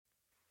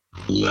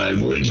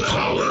Language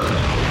power.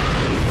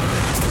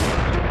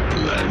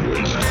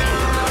 Language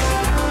power.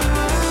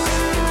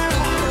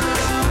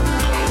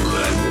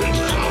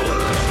 Language power.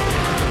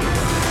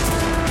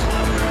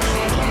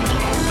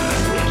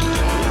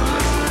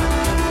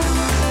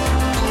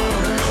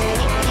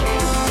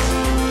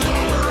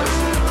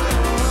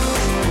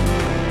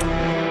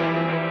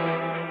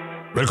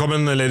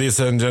 Velkommen, ladies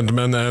and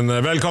gentlemen, and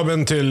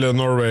velkommen til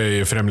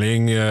Norway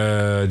Fremling.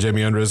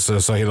 Jamie Andrews,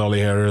 Sahid Ali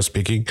here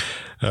speaking.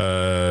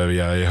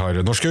 Jeg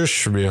har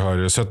norskkurs, vi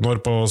har 17 år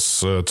på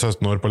oss,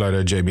 17 år på å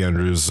lære Jamie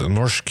Andrews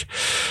norsk.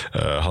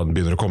 Han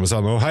begynner å komme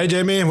seg nå. Hei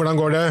Jamie, hvordan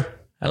går det?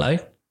 Hello,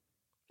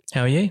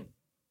 how are you?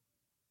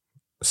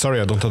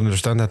 Sorry, I don't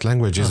understand that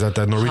language. Is that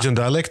a Norwegian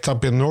dialect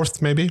up in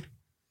north, maybe?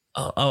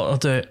 I'll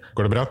do it.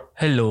 Går det bra?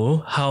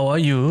 Hello, how are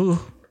you?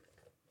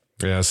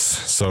 Yes,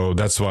 so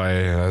that's why,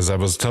 as I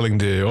was telling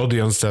the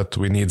audience, that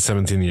we need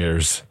 17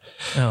 years.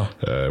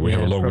 We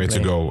have a long way to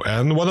go.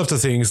 And one of the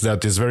things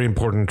that is very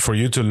important for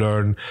you to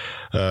learn,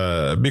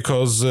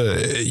 because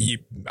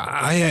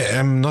I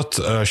am not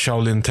a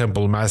Shaolin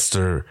Temple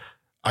master,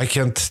 I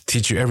can't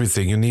teach you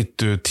everything. You need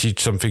to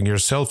teach something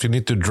yourself. You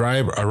need to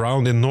drive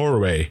around in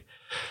Norway.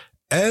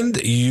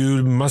 And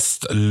you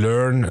must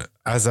learn,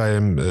 as I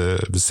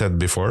said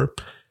before,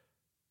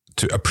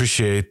 to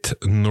appreciate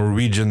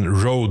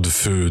Norwegian road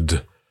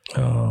food.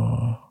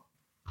 Oh.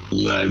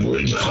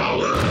 Language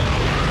power.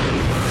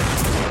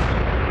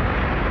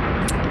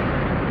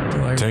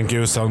 Thank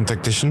you, sound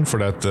technician, for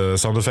that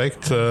sound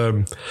effect.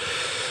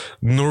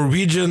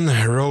 Norwegian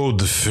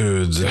road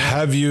food.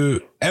 Have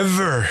you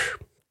ever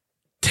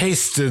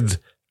tasted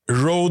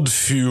road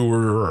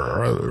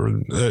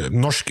food,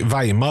 norsk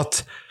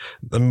veimat?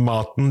 Den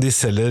maten de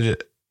selger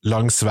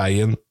langs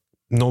veien,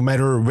 no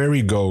matter where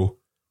you go.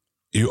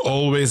 You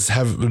always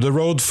have the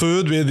road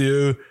food with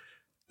you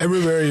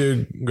everywhere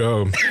you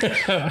go.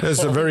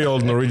 It's a very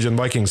old Norwegian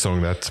Viking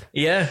song, that.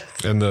 Yeah.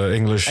 And the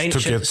English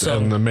Ancient took it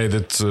song. and made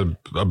it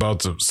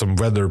about some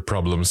weather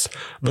problems.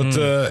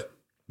 But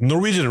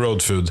Norwegian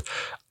road food,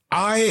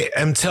 I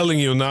am telling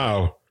you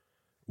now,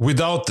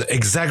 without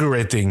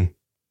exaggerating,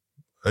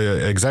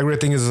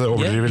 exaggerating is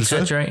overdrivelse?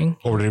 Exaggerating.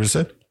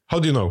 Overdrivelse? How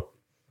do you know?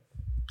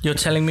 You're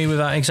telling me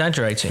without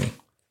exaggerating?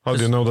 How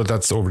do you know that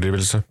that's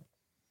overdrivelse?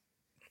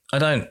 I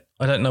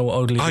don't know what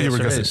oldly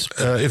is.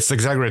 It's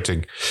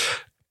exaggerating.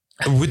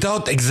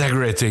 Without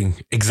exaggerating.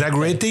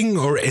 Exaggerating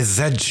or it's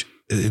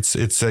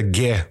a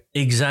G.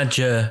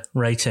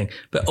 Exaggerating.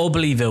 But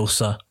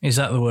oblivilse, is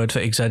that the word for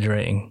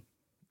exaggerating?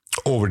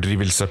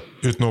 Overdrivelse.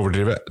 Uten å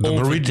overdrive.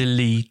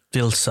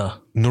 Overdrivelse.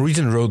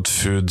 Norwegian road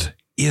food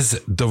is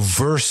the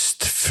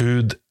worst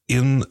food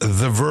in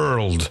the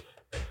world.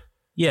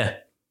 Yeah.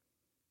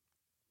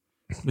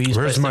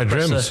 Where's my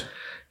drums?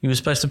 You were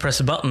supposed to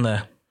press a button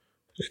there.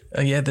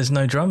 Yeah, there's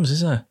no drums, is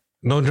there?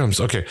 No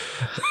drums, okay.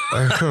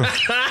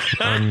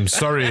 I'm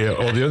sorry,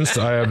 audience,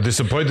 I have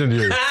disappointed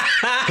you.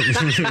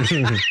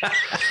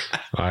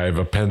 I've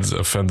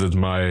offended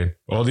my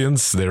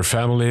audience, their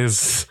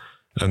families,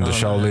 and the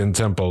Shaolin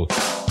Temple.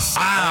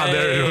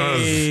 There it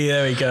was.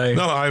 There we go.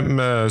 No,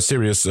 I'm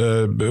serious.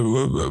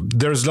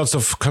 There's lots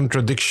of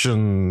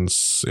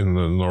contradictions in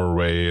the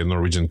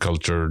Norwegian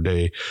culture.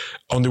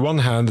 On the one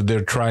hand,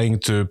 they're trying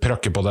to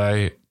prakke på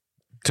deg,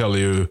 tell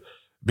you,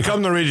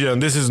 become Norwegian,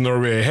 this is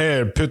Norway,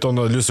 here, put on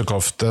a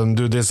lusekoft and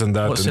do this and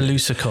that. What's a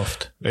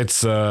lusekoft?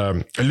 It's,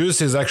 a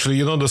lus is actually,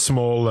 you know the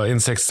small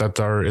insects that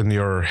are in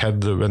your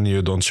head when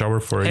you don't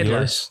shower for a year? Head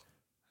lice?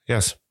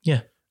 Yes.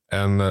 Yeah.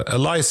 And a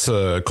lice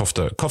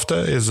kofte.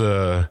 Kofte is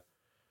a...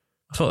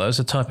 I thought that was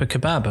a type of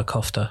kebab, a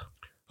kofta.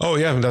 Oh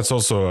yeah, that's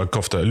also a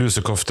kofte.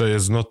 Lusekofte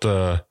is not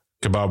a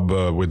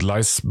kebab with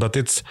lice, but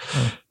it's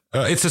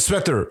a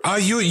sweater.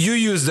 You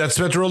use that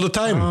sweater all the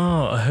time.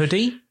 Oh, a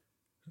hoodie?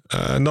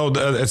 No,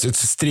 it's a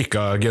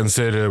strika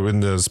genser with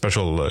the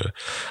special...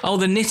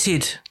 the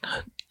knitted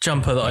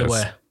jumper that I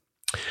wear.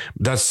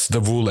 That's the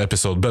wool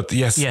episode, but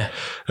yes. Yeah.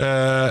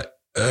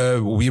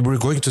 We were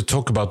going to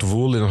talk about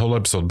wool in a whole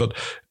episode, but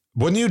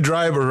when you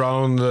drive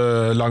around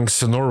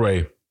langs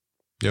Norway,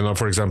 you know,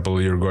 for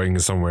example, you're going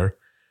somewhere,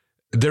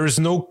 there is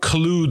no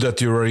clue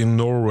that you are in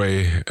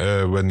Norway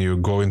when you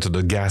go into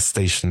the gas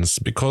stations,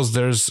 because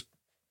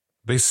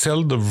they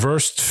sell the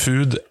worst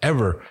food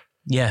ever.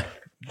 Yeah.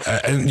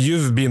 And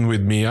you've been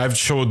with me. I've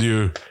showed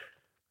you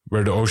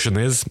where the ocean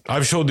is.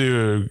 I've showed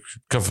you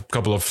a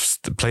couple of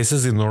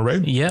places in Norway.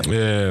 Yeah.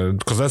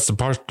 Because that's the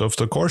part of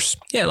the course.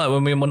 Yeah, like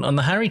when we went on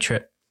the Harry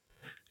trip.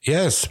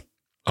 Yes,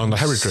 on the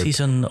Harry trip.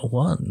 Season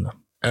 1.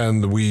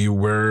 And we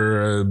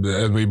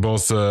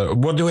both,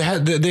 what do we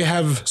have? They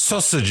have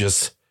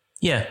sausages.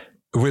 Yeah.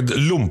 With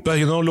lumpe,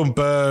 you know,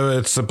 lumpe,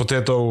 it's a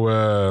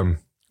potato.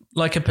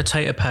 Like a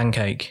potato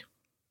pancake.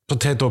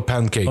 Potato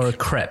pancake. Or a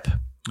crepe,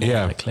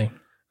 more likely.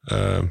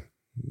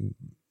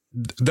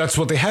 That's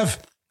what they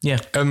have. Yeah.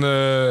 And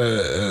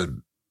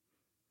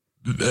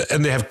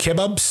they have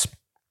kebabs.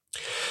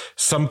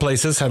 Some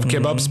places have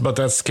kebabs, but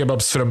that's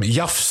kebabs from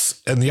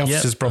Jafs, and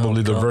Jafs is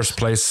probably the worst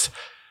place.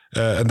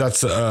 And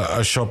that's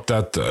a shop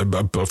that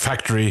a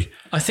factory.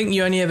 I think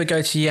you only ever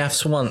go to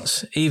Jafs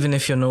once, even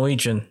if you're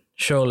Norwegian.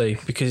 Surely,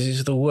 because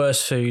it's the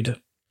worst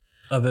food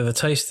I've ever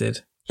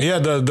tasted. Yeah,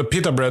 the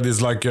pita bread is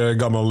like a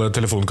gammal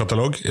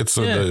telefonkatalog. It's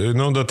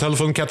the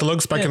telephone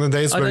catalogs back in the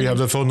days where you have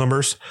the phone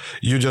numbers.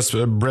 You just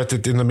bread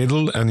it in the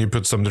middle and you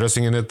put some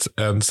dressing in it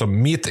and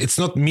some meat. It's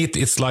not meat.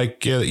 It's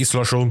like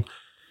isolation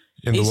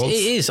in the walls.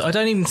 It is. I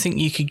don't even think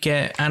you could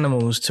get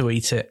animals to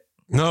eat it.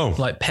 No,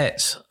 like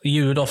pets.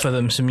 You would offer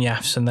them some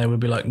yaffs and they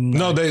would be like,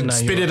 no, they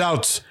spit it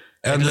out.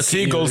 And the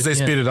seagulls, they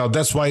spit it out.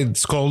 That's why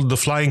it's called the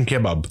flying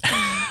kebab.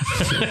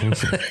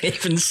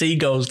 Even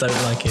seagulls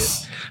don't like it.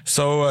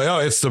 So,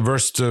 it's the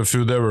worst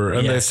food ever.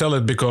 And they sell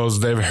it because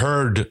they've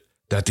heard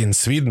that in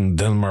Sweden,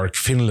 Denmark,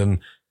 Finland,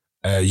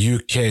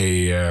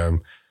 UK,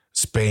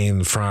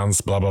 Spain, France,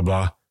 blah, blah,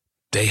 blah,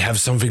 they have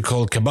something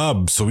called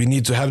kebab. So we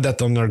need to have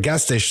that on our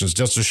gas stations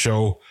just to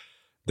show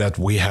that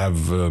we have...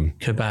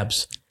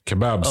 Kebabs.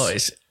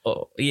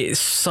 Oh, it's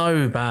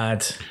so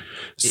bad.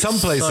 Some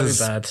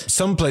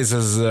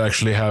places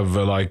actually have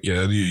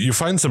you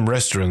find some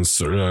restaurants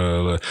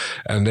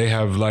and they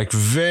have like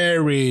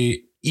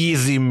very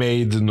easy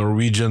made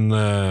Norwegian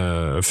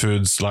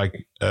foods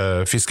like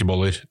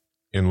fiskeboller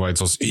in white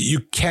sauce. You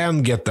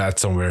can get that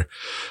somewhere,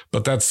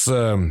 but that's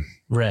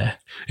rare.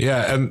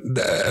 Yeah,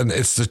 and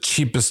it's the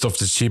cheapest of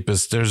the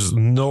cheapest. There's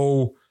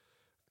no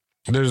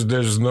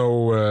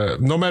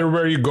no matter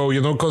where you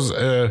go, because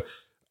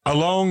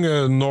along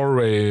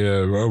Norway,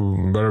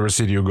 wherever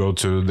city you go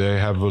to, they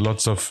have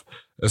lots of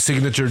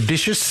signature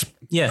dishes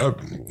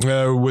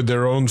with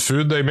their own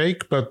food they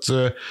make. But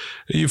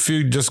if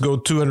you just go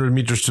 200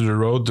 meters to the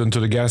road and to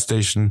the gas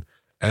station,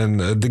 and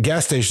the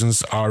gas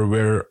stations are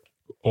where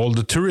all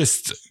the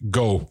tourists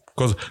go,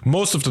 because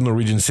most of the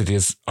Norwegian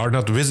cities are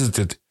not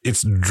visited.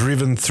 It's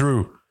driven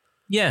through.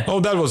 Yeah.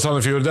 Oh, that was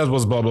Sandefjord, that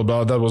was blah, blah,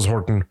 blah, that was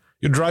Horten.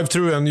 You drive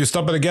through and you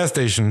stop at a gas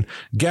station.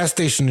 Gas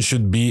station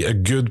should be a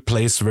good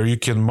place where you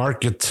can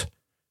market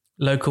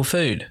local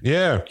food.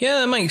 Yeah. Yeah,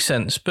 that makes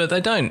sense, but they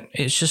don't.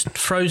 It's just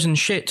frozen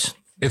shit.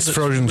 It's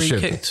frozen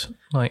shit.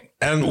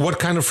 And what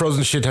kind of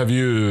frozen shit have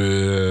you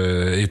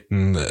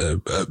eaten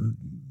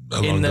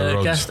along the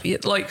road?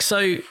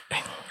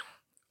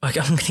 I'm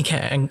going to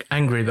get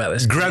angry about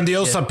this.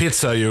 Grandiosa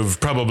pizza you've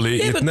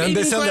probably eaten. And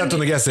they sell that on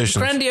the gas station.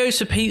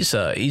 Grandiosa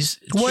pizza is...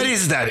 What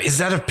is that? Is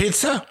that a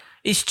pizza?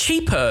 It's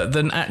cheaper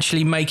than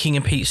actually making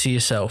a pizza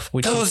yourself,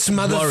 which those is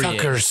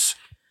motherfuckers.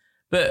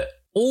 Worrying. But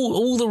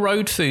all the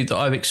road food that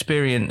I've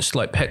experienced,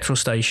 like petrol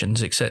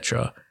stations,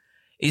 etc.,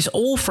 is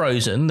all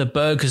frozen. The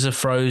burgers are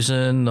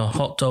frozen, the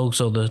hot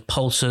dogs or the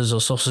pulsars or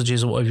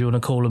sausages or whatever you want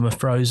to call them are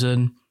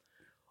frozen.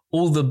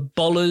 All the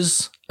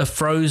bollers are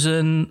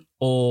frozen,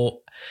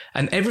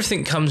 and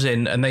everything comes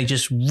in and they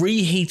just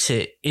reheat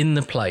it in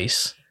the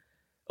place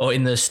or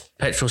in the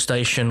petrol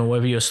station or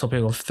wherever you're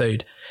stopping off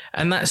food.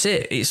 And that's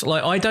it. It's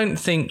like, I don't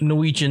think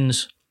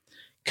Norwegians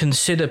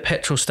consider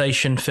petrol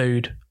station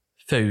food.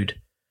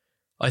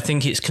 I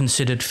think it's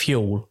considered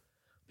fuel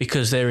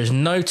because there is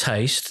no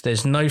taste,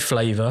 there's no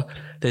flavour,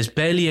 there's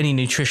barely any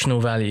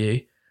nutritional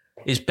value,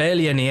 it's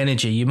barely any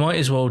energy. You might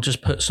as well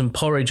just put some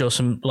porridge or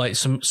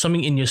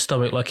something in your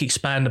stomach, like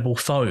expandable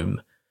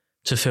foam,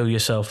 to fill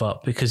yourself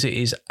up, because it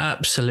is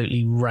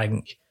absolutely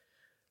rank.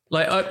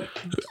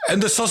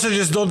 And the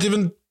sausages don't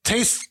even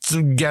taste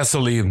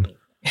gasoline.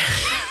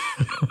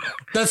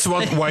 That's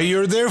why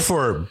you're there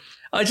for.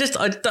 I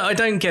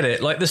don't get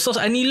it. Like the sauce,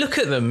 and you look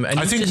at them, and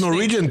I think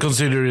Norwegian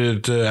consider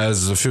it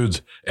as a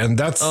food, and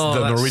that's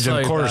the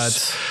Norwegian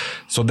course.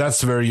 Bad. So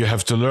that's where you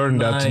have to learn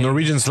that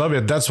Norwegians love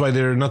it. That's why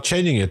they're not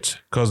changing it,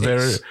 because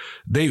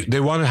they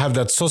want to have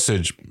that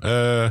sausage.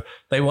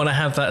 They want to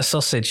have that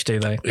sausage, do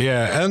they?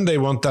 Yeah, and they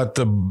want that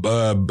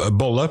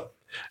bolle.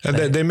 And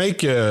they make,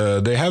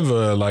 they have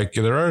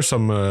there are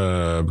some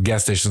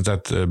gas stations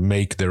that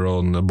make their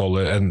own bolle,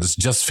 and it's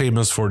just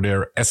famous for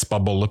their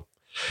Espa bolle.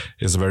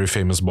 It's a very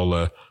famous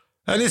bolle.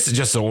 And it's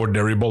just an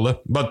ordinary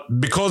bolle.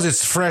 But because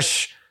it's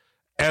fresh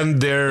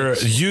and they're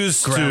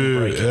used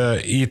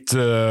to eat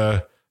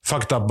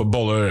fucked up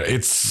bolle,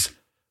 it's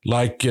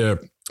like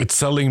it's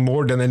selling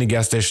more than any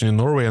gas station in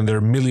Norway, and they're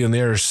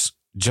millionaires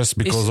just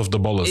because of the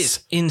bolles.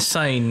 It's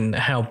insane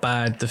how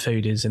bad the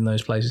food is in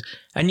those places.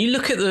 And you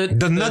look at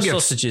the nuggets.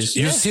 Sausages.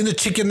 You've seen the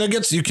chicken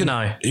nuggets? You can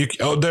no.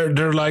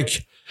 They're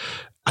like,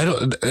 I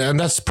don't, and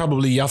that's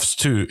probably Jafs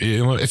too.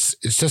 It's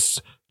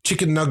just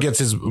chicken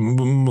nuggets is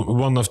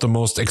one of the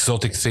most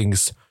exotic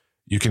things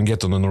you can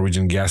get on a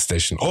Norwegian gas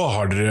station. Oh,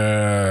 har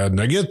dere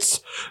nuggets?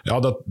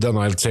 Then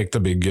I'll take the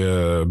big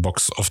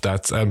box of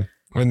that.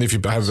 And if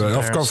you have,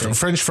 of course,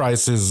 French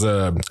fries is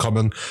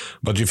common,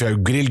 but if you have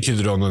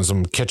grillkrydder and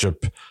some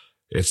ketchup,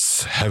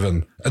 it's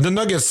heaven. And the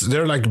nuggets,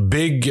 they're like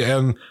big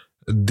and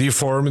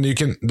deformed,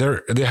 and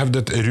they have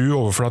that ru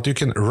overflat. You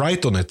can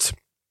write on it.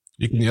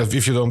 You can,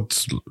 if you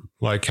don't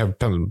like have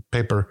pen and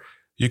paper,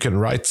 you can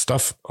write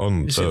stuff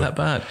on. Is it that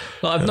bad?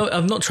 Like,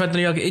 I've not tried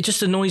the nugget. It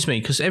just annoys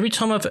me because every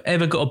time I've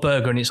ever got a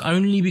burger, and it's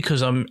only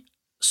because I'm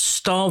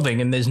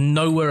starving and there's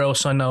nowhere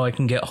else I know I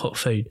can get hot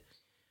food,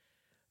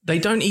 they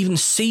don't even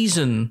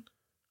season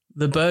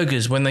the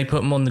burgers, when they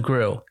put them on the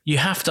grill, you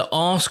have to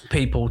ask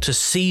people to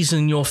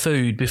season your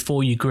food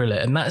before you grill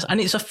it, and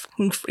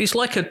it's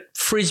like a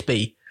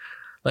frisbee.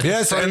 Like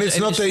yes, and it's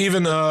not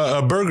even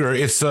a burger.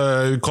 It's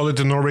call it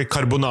in Norway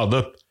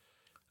carbonade.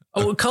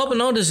 Oh,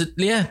 carbonadas,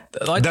 yeah.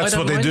 That's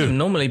what they do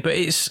normally, but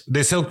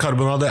they sell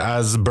carbonade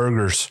as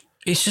burgers.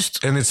 It's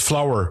just, and it's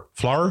flour.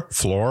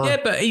 Yeah,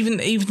 but even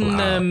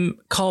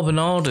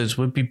carbonadas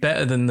would be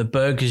better than the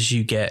burgers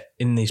you get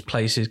in these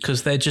places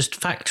because they're just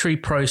factory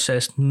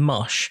processed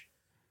mush.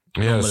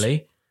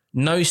 Normally,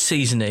 no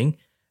seasoning,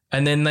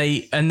 and then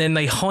they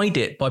hide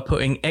it by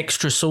putting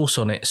extra sauce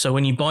on it. So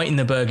when you bite in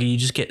the burger, you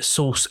just get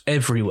sauce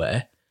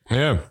everywhere.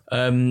 Yeah.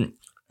 And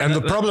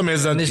the problem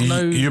is that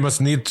you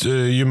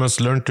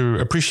must learn to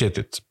appreciate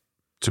it.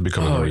 To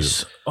become a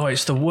Norwegian.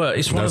 It's the worst.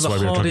 It's one of the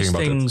hardest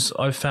things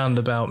I've found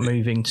about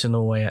moving to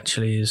Norway.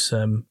 Actually, is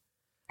the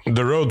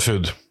road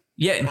food.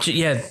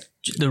 Yeah,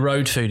 the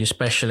road food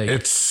especially.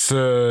 It's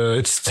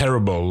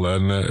terrible,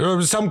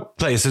 and some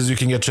places you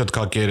can get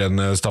kjøttkaker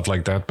and stuff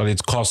like that, but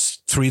it costs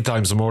 3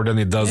 times more than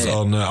it does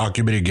on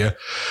Aker Brygge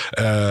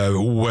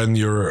when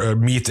you're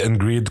meet and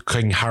greet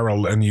King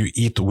Harald and you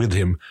eat with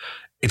him.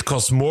 It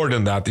costs more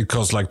than that. It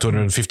costs like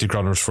 250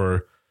 kroners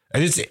for.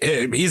 And it's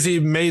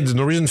easy made.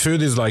 Norwegian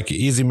food is like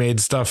easy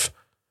made stuff.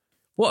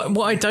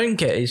 What I don't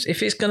get is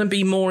if it's going to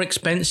be more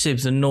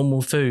expensive than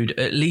normal food,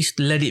 at least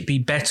let it be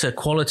better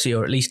quality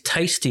or at least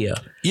tastier.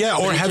 Yeah,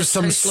 or have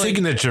some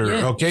signature.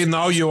 Okay,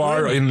 now you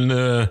are in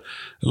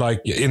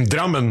in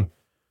Drammen.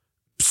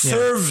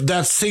 Serve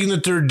that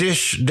signature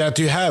dish that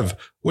you have,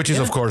 which is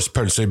of course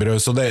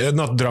pølsebrød. So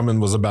not Drammen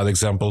was a bad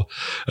example,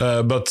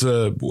 but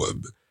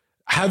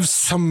have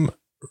some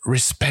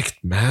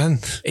respect, man.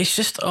 It's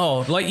just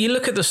you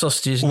look at the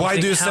sausages. Why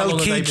do you sell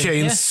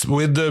keychains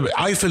with the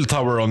Eiffel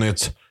Tower on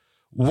it?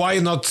 Why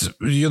not,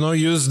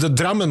 use the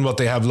Drammen what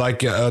they have,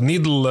 like a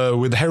needle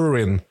with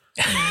heroin?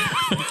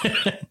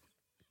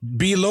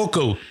 Be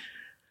local.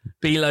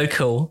 Be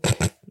local.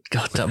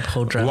 God, that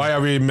poor Drammen. Why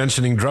are we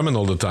mentioning Drammen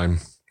all the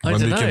time? I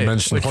don't know.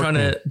 We're trying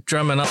to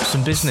Drammen up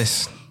some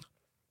business.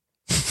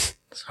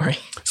 Sorry.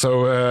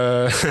 So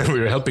we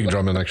were helping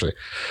Drammen actually.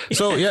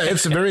 So yeah,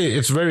 it's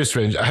very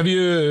strange. Have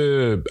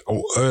you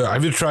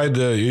tried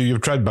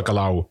you've tried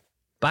bacalao?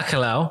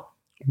 Bacalao.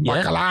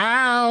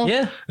 Bacalao.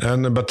 Yeah.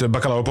 But the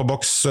bacalao per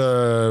box,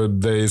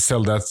 they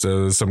sell that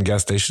some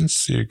gas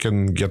stations. You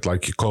can get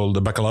cold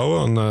bacalao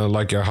on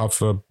like a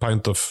half a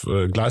pint of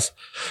glass,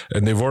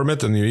 and they warm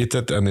it and you eat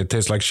it and it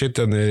tastes like shit,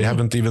 and they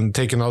haven't even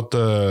taken out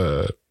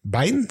the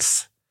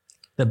beins.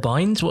 The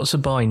beins? What's a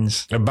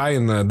beins? A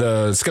bein,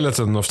 the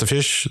skeleton of the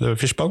fish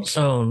bones.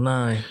 Oh,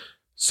 no.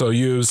 So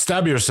you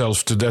stab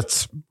yourself to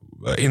death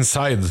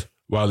inside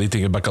while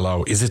eating a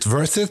bacalao. Is it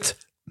worth it?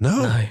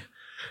 No.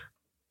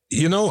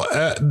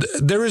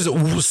 There is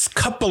a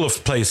couple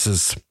of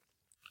places.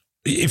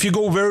 If you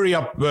go very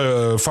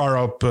far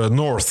up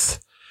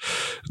north,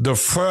 the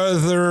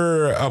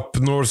further up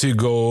north you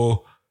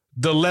go,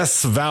 the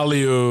less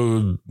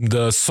value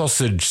the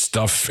sausage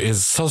stuff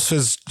is.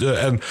 Sausage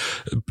and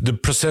the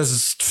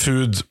processed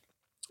food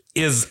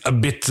is a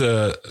bit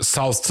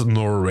South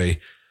Norway.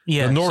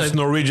 Yeah, the North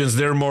Norwegians,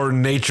 they're more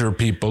nature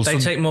people. They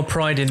take more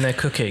pride in their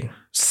cooking.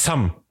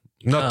 Some,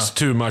 not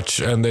too much,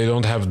 and they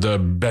don't have the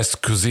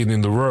best cuisine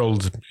in the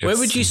world. Where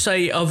would you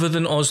say, other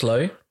than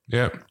Oslo,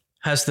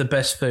 has the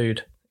best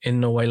food in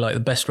Norway, like the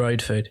best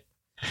road food?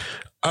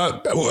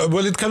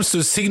 Well, it comes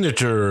to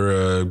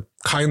signature,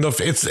 kind of.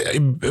 It's a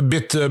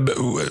bit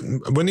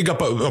when you go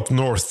up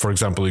north, for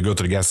example, you go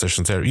to the gas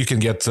stations there. You can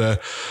get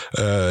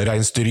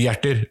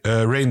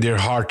reinsdyrhjerter, reindeer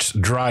heart,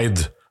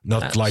 dried,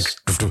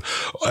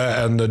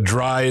 and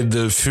dried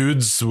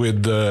foods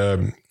with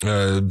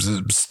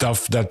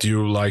stuff that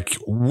you like.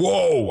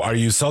 Whoa, are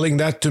you selling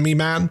that to me,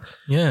 man?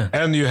 Yeah.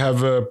 And you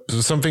have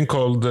something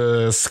called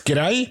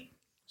skrei.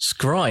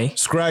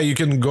 Skrei, you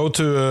can go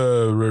to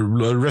a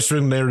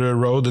restaurant near the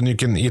road and you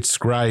can eat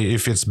skrei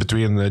if it's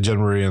between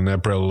January and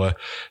April.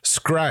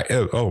 Skrei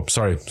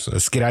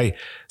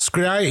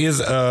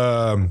is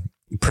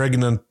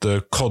pregnant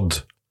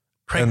cod.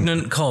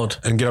 Cod.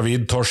 And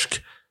gravid torsk.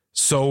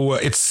 So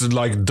it's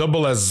like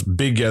double as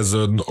big as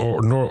an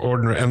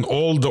ordinary, and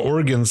all the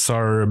organs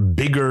are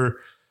bigger.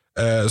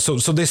 So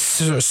they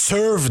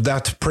serve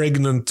that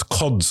pregnant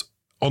cod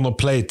on a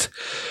plate.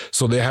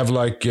 So they have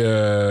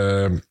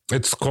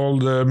it's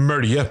called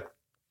mølje.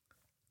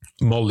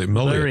 Mølje.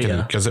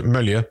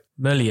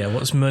 Mølje.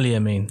 What's mølje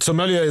mean? So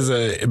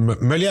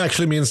mølje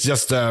actually means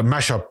just a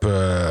mashup.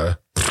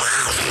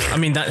 I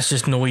mean, that's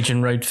just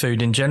Norwegian road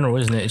food in general,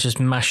 isn't it? It's just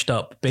mashed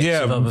up bits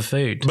of other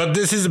food. But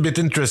this is a bit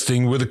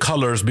interesting with the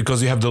colors,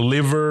 because you have the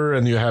liver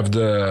and you have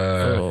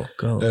the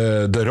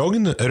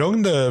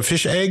rogn, the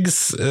fish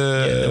eggs.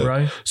 The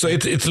roe. So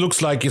it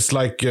looks like it's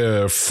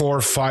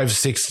 4, 5,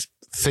 6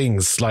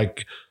 things,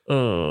 like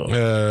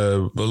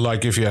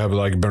Like if you have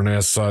like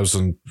béarnaise sauce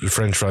and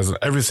French fries and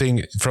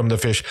everything from the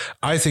fish,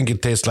 I think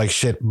it tastes like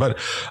shit. But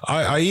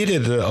I eat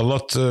it a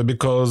lot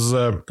because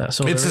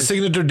it's a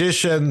signature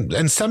dish,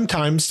 and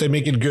sometimes they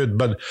make it good.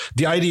 But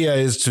the idea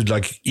is to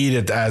like eat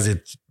it as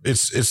it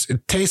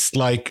tastes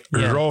like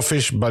raw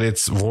fish, but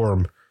it's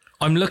warm.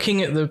 I'm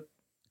looking at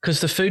because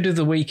the food of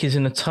the week is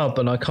in a tub,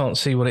 and I can't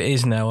see what it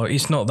is now.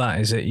 It's not that,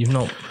 is it? You've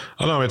not.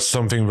 Oh no, it's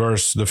something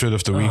worse. The food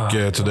of the week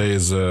today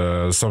is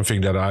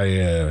something that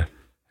I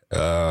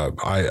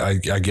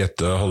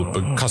get a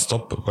whole cussed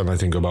up when I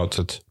think about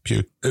it.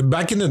 Puke.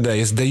 Back in the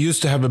days, they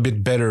used to have a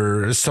bit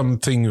better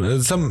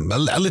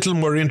a little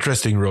more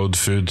interesting road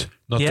food,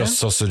 not just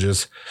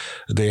sausages.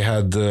 They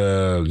had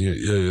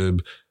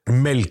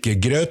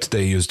melkegrøt.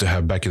 They used to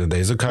have back in the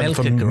days a kind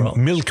of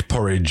milk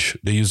porridge.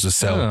 They used to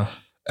sell.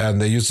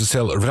 And they used to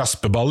sell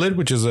raspeballer,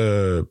 which is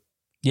a...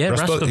 Yeah,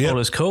 raspeball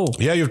is cool.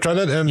 Yeah, you've tried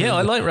it? Yeah,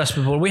 I like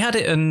raspeball. We had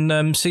it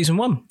in season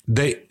 1.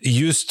 They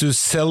used to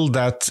sell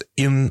that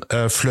in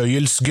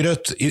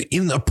fløyelsgrøt,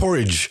 in a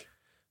porridge.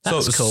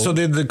 That's cool. So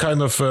they the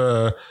kind of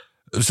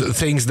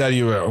things that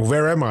you...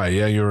 where am I?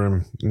 Yeah,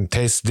 you're...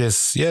 taste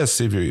this. Yes,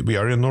 we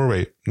are in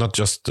Norway, not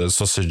just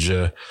sausage.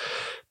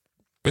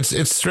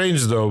 It's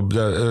strange, though.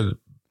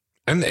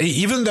 And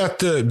even that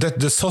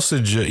the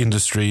sausage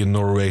industry in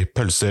Norway,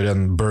 pølser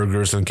and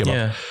burgers and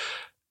kebab,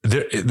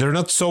 they're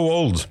not so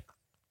old.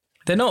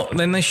 They're not.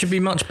 Then they should be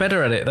much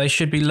better at it. They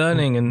should be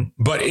learning.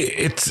 But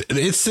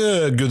it's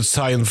a good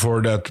sign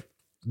for that.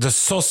 The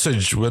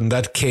sausage, when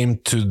that came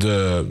to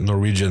the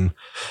Norwegian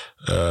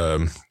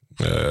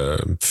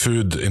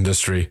food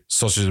industry,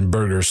 sausage and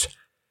burgers,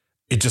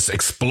 it just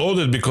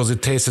exploded because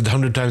it tasted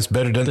 100 times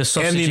better than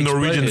any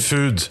Norwegian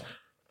food.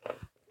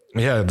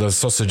 Yeah, the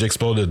sausage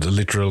exploded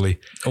literally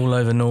all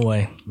over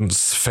Norway.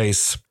 Its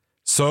face.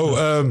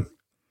 So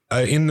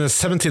in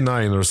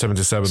 79 or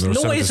 77 or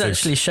 76. Norway's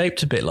actually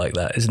shaped a bit like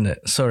that, isn't it?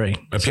 Sorry.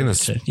 A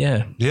penis.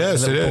 Yeah.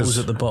 Yes, it is. Balls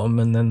at the bottom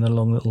and then the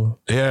long little...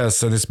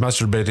 Yes, and it's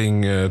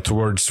masturbating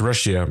towards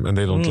Russia and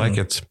they don't like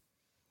it.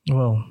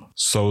 Well...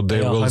 So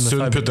they will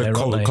soon put a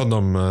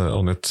condom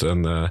on it,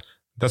 and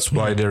that's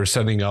why they're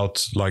sending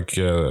out like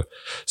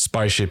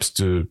spy ships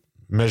to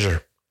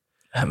measure.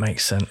 That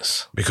makes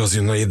sense. Because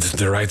you need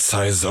the right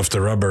size of the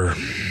rubber.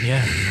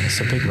 Yeah, it's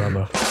a big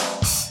rubber.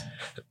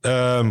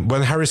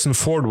 When Harrison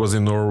Ford was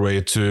in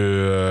Norway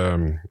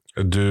to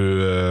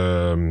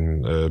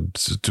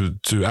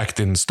act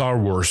in Star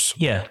Wars,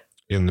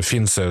 in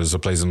Finse, is a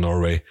place in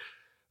Norway,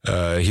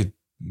 he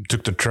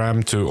took the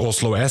tram to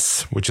Oslo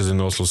S, which is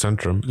in Oslo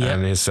Centrum,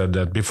 and he said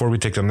that before we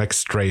take the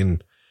next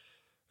train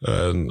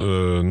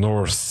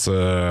north,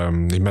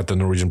 he met the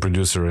Norwegian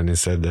producer, and he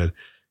said that,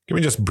 can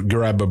we just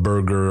grab a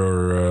burger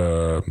or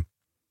a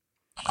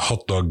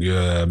hot dog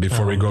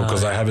before we go?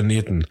 Because I haven't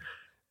eaten.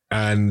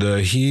 And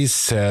he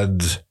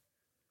said,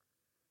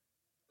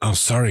 "Oh,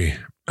 sorry,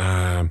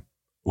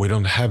 we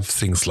don't have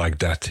things like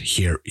that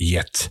here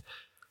yet.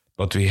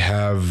 But we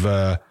have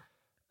a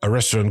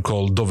restaurant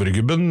called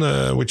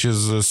Dovregubben, which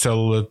is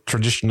sell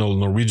traditional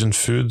Norwegian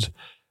food.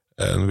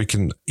 And we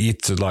can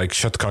eat like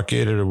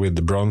kjøttkaker with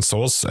the brown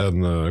sauce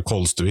and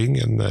kålstuing.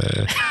 And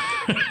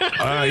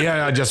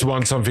I just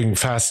want something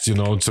fast,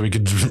 so we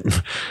could,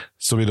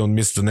 so we don't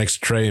miss the next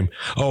train.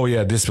 Oh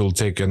yeah, this will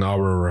take an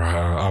hour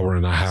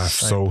and a half.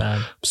 So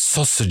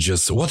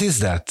sausages, what is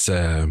that,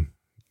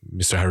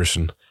 Mr.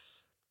 Harrison?"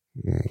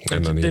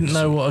 And then didn't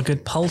know what a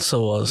good pulsar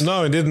was.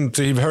 No, he didn't.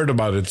 He heard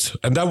about it,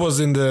 and that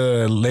was in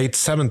the late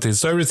 70s.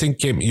 So everything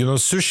came.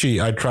 Sushi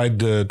I tried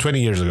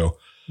 20 years ago.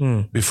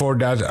 Before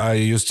that, I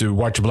used to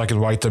watch black and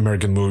white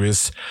American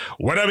movies.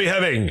 What are we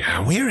having?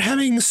 We're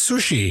having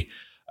sushi.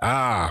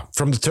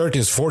 From the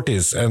 30s,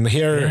 40s. And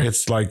here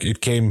it's like it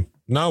came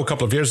now a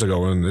couple of years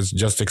ago and it's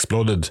just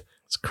exploded.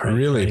 It's crazy,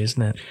 really,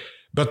 isn't it?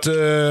 But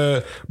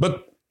that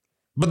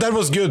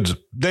was good.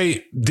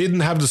 They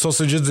didn't have the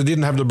sausages. They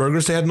didn't have the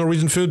burgers. They had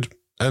Norwegian food.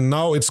 And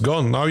now it's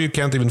gone. Now you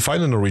can't even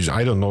find a Norwegian.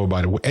 I don't know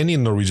about any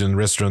Norwegian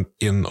restaurant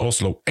in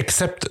Oslo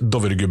except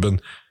Dovregubben,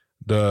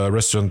 the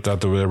restaurant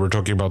that we were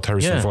talking about,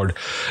 Harrison Ford.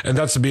 And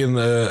that's been,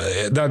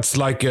 that's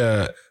like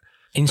a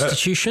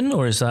institution,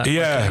 or is that?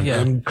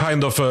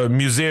 Kind of a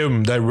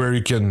museum where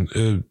you can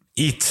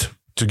eat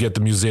to get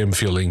the museum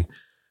feeling.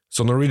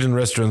 So Norwegian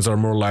restaurants are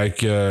more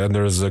like, and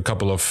there's a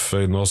couple of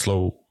in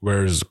Oslo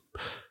where you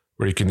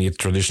can eat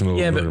traditional.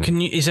 Yeah, but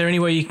is there any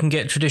way you can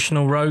get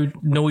traditional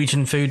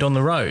Norwegian food on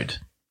the road?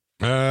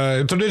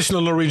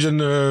 Traditional Norwegian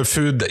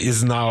food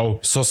is now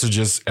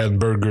sausages and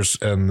burgers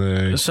and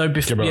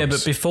kebabs.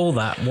 But before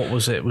that, what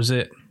was it?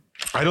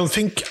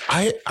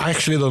 I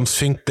actually don't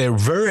think there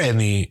were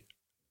any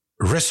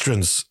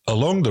restaurants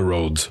along the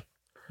road.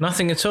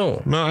 Nothing at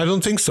all? No, I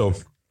don't think so.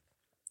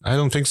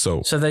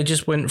 So they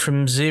just went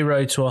from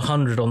 0 to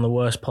 100 on the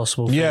worst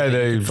possible thing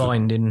they could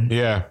find in.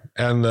 Yeah,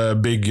 and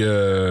big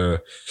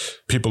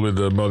people with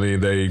the money,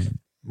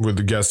 with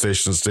the gas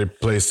stations, they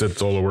placed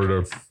it all over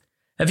the...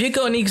 Have you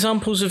got any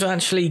examples of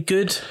actually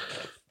good?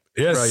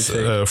 Yes,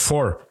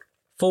 4.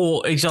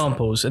 4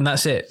 examples, and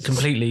that's it,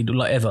 completely,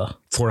 like ever?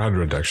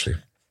 400, actually.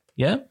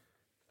 Yeah?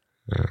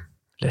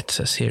 Let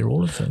us hear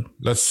all of them.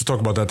 Let's talk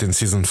about that in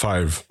season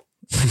 5.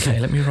 Okay,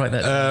 let me write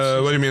that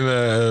down. What do you mean?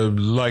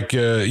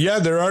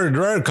 There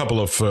are a couple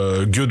of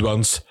good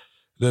ones.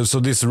 So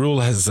this rule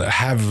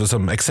have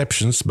some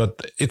exceptions,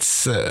 but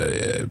it's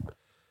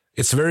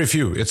very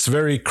few. It's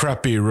very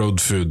crappy road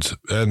food.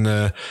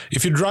 And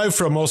if you drive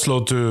from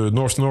Oslo to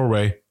North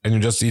Norway and you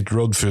just eat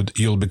road food,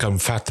 you'll become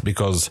fat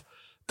because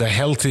the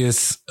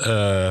healthiest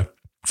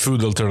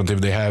food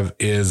alternative they have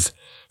is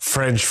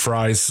French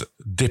fries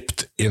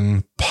dipped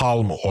in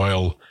palm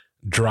oil,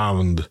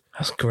 drowned.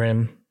 That's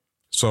grim.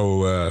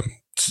 So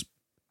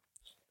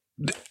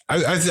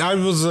I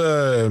was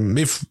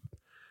if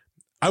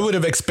I would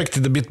have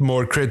expected a bit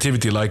more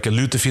creativity, like a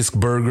lutefisk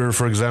burger,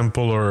 for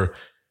example, or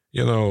a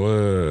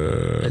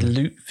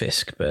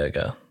lutefisk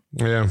burger.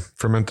 Yeah,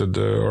 fermented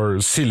or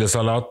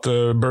sildesalat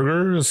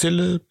burger,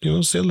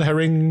 sill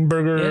herring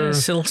burger. Yeah,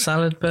 sill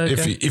salad burger.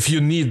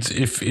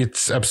 If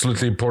it's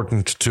absolutely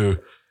important to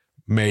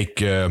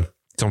make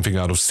something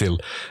out of sill,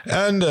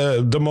 and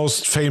the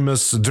most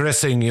famous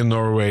dressing in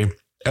Norway.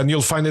 And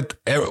you'll find it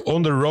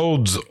on the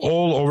roads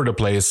all over the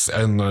place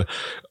and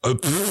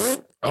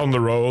on the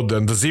road.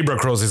 And the zebra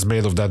cross is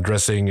made of that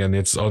dressing. And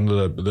it's on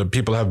the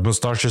people have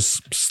mustaches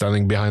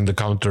standing behind the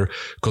counter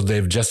because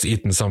they've just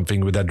eaten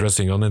something with that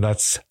dressing on it.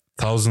 That's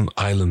Thousand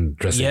Island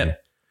dressing. Yeah.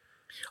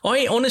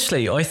 I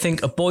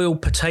think a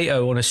boiled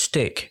potato on a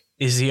stick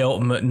is the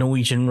ultimate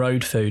Norwegian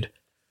road food.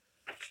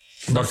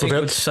 Nothing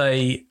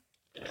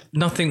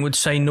would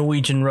say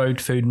Norwegian road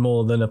food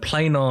more than a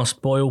plain-ass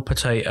boiled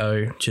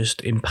potato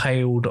just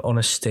impaled on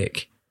a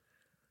stick.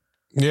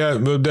 Yeah,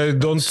 but they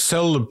don't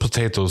sell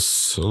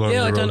potatoes along the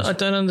roads. I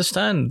don't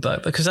understand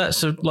that because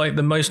that's like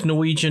the most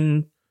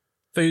Norwegian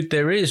food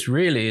there is.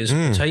 Really, is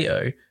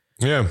potato.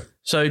 Yeah.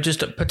 So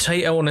just a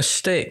potato on a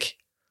stick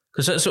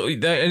because that's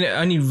what they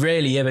only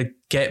rarely ever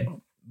get.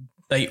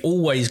 They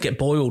always get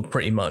boiled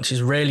pretty much.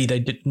 It's rarely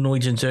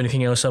Norwegians do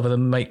anything else other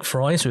than make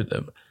fries with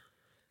them.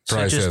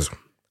 Fries, yes.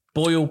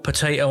 Boiled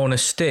potato on a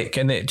stick,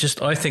 and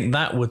I think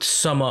that would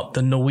sum up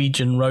the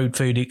Norwegian road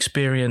food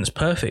experience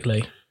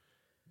perfectly.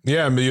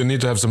 Yeah, but you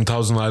need to have some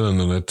Thousand Island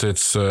in it.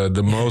 It's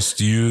the most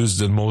used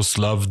and most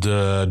loved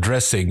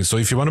dressing. So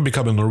if you want to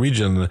become a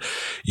Norwegian,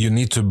 you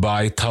need to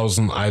buy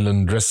Thousand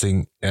Island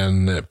dressing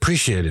and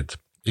appreciate it.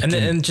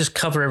 And just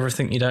cover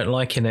everything you don't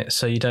like in it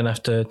so you don't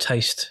have to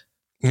taste.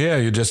 Yeah,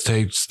 you just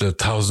taste the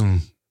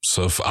thousands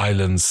of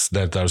islands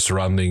that are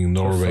surrounding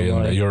Norway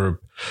and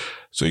Europe.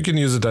 So you can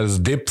use it as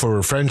dip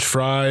for French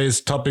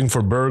fries, topping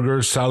for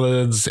burgers,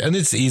 salads, and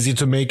it's easy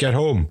to make at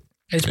home.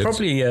 It's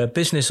probably a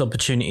business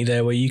opportunity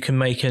there where you can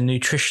make a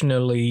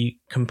nutritionally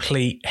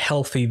complete,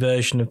 healthy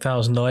version of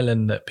Thousand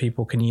Island that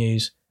people can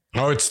use.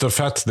 Oh, it's the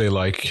fat they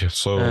like,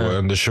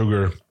 and the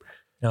sugar.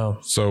 Oh.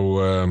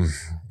 So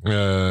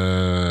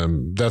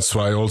that's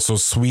why also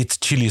sweet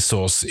chili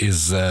sauce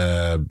is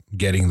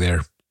getting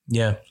there.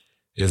 Yeah.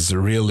 Is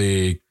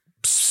really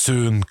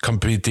soon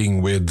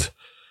competing with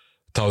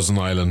Thousand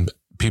Island.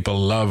 People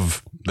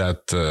love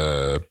that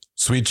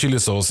sweet chili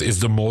sauce is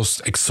the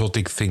most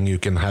exotic thing you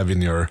can have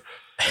in your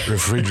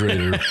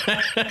refrigerator.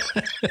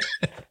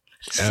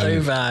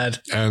 So bad.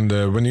 And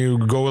when you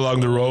go along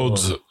the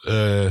roads,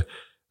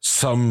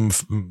 some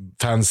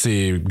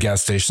fancy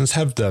gas stations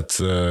have that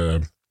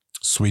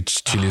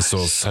sweet chili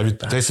sauce. Have you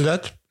tasted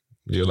that?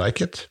 Do you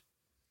like it?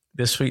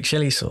 The sweet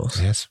chili sauce?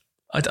 Yes.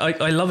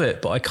 I love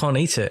it, but I can't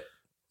eat it.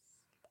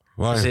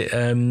 Why?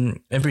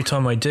 Every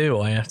time I do,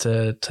 I have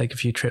to take a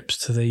few trips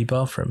to the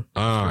bathroom.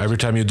 Every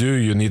time you do,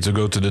 you need to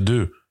go to the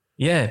do.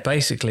 Yeah,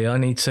 basically, I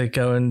need to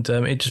go and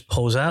it just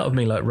pulls out of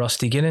me like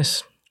rusty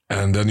Guinness.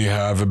 And then you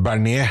have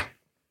Bernier.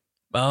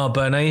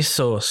 Béarnaise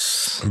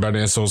sauce.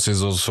 Béarnaise sauce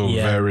is also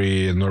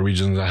very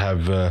Norwegians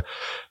have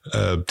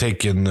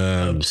taken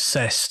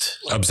obsessed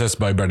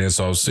by Béarnaise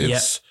sauce.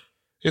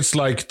 It's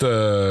like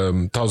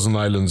the Thousand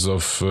Islands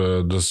of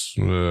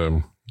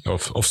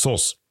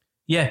sauce.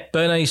 Yeah,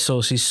 Béarnaise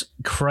sauce is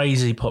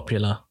crazy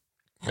popular.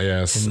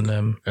 Yes,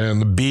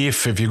 and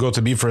beef. If you go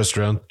to beef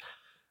restaurant,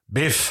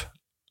 beef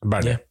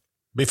Béarnaise,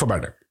 beef or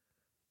Béarnaise.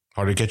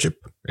 Hard ketchup,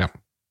 yeah.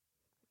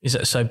 Is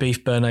that so?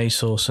 Beef Béarnaise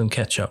sauce and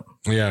ketchup.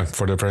 Yeah,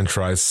 for the French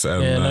fries.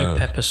 And, no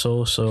pepper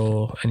sauce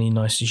or any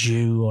nice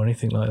jus or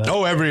anything like that.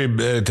 Oh,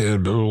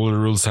 all the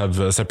rules have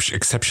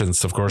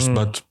exceptions, of course,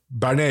 but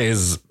Béarnaise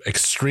is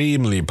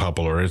extremely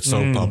popular. It's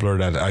so popular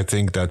that I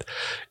think that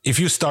if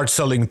you start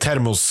selling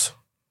thermos,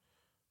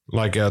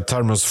 like a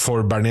thermos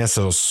for Béarnaise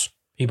sauce,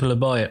 people will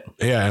buy it.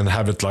 Yeah, and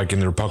have it like in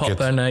their pocket.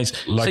 Hot Béarnaise.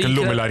 Like so a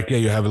lummelark,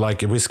 you have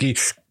like a whiskey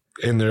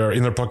in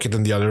their pocket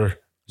and the other.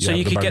 So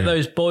you could get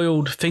those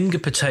boiled finger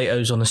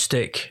potatoes on a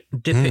stick,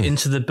 dip it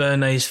into the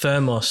Béarnaise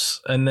thermos,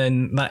 and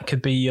then that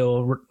could be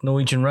your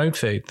Norwegian road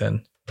food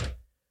then.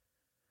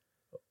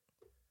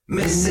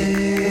 There's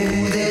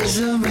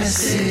a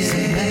message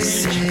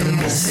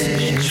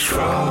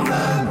from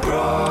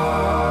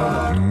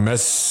abroad.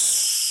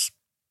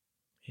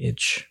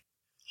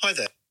 Hi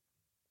there.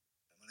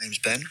 My name's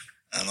Ben,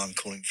 and I'm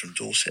calling from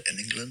Dorset in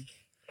England.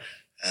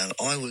 And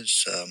I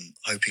was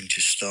hoping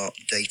to start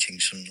dating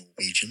some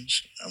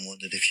Norwegians and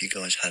wondered if you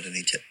guys had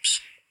any tips.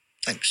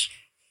 Thanks.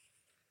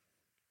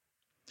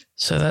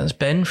 So that's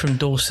Ben from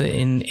Dorset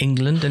in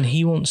England, and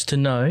he wants to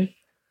know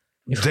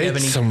if we have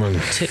any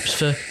tips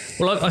for...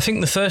 Well, I think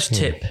the first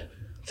tip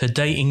for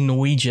dating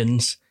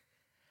Norwegians,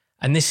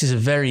 and this is a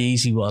very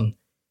easy one,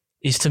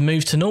 is to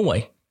move to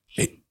Norway.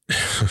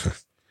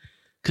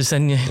 Because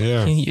then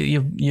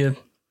you're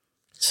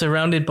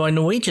surrounded by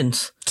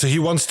Norwegians. So he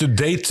wants to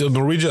date a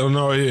Norwegian?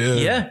 No,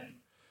 yeah.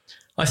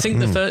 I think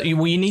the first...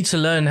 Well, you need to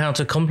learn how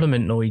to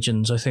compliment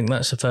Norwegians. I think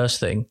that's the first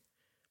thing.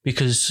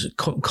 Because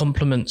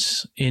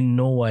compliments in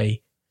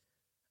Norway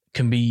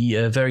can be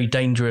a very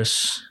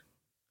dangerous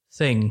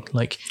thing.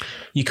 Like,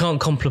 you can't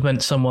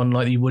compliment someone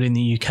like you would in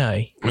the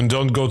UK. And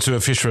don't go to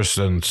a fish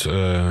restaurant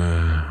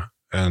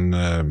and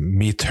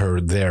meet her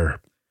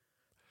there.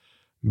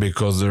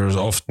 Because there's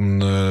often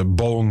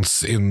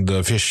bones in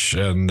the fish,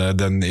 and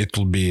then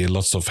it'll be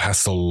lots of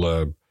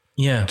hassle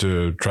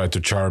to try to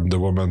charm the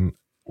woman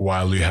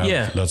while you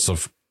have lots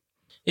of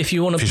if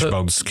you want to fish put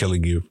bones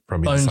killing you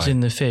from bones inside. in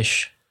the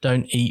fish,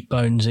 don't eat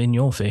bones in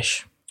your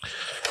fish.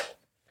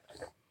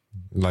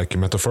 Like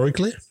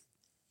metaphorically?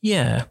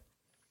 Yeah.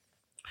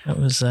 That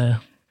was...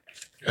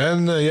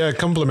 And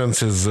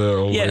compliments is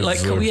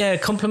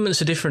always...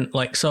 compliments are different.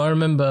 Like, so I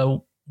remember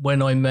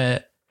when I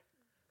met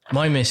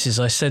my missus,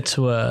 I said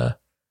to her,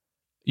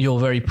 "You're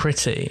very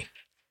pretty."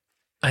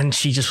 And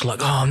she just was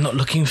like, "Oh, I'm not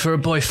looking for a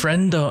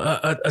boyfriend,"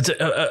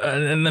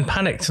 and then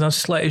panicked. And I was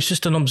just like, "It's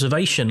just an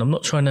observation. I'm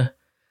not trying to,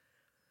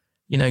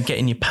 get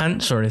in your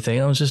pants or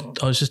anything. I was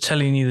just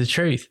telling you the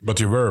truth." But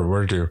you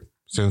weren't you?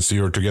 Since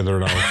you're together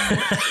now.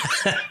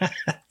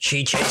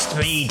 She chased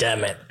me,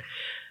 damn it.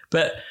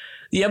 But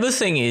the other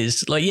thing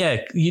is, like,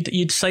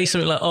 you'd say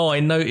something like, "Oh,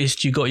 I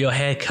noticed you got your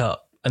hair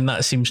cut," and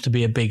that seems to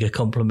be a bigger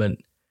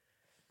compliment.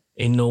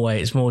 In Norway,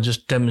 it's more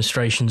just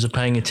demonstrations of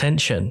paying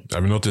attention.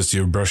 I've noticed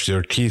you brushed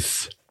your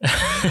teeth.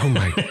 Oh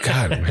my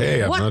God.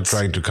 Hey, I'm not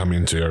trying to come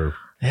into your...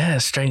 Yeah,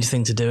 strange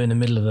thing to do in the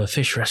middle of a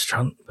fish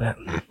restaurant. But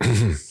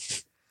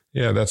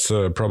yeah, that's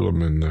a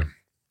problem.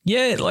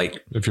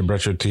 If you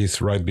brush your teeth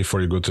right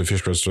before you go to a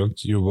fish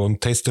restaurant, you won't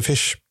taste the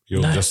fish.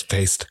 You'll just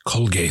taste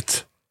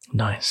Colgate.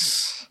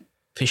 Nice.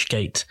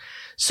 Fishgate.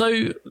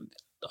 So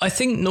I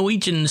think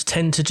Norwegians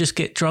tend to just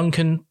get drunk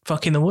and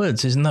fuck in the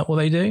woods. Isn't that what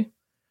they do?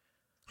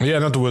 Yeah,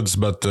 not the woods,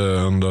 but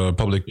on the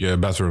public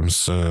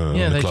bathrooms,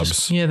 the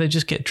clubs. They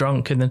just get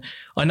drunk. And then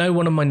I know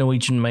one of my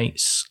Norwegian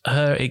mates,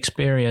 her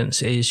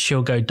experience is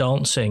she'll go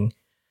dancing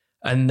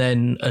and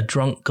then a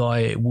drunk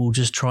guy will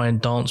just try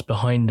and dance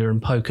behind her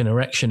and poke an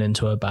erection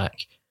into her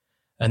back.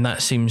 And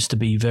that seems to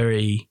be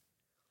very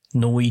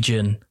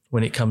Norwegian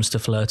when it comes to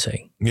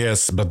flirting.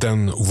 Yes, but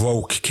then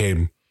woke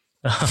came.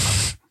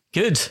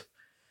 Good,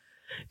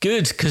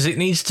 because it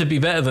needs to be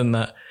better than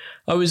that.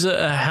 I was at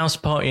a house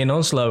party in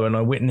Oslo and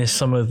I witnessed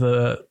some of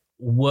the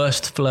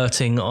worst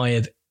flirting I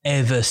have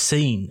ever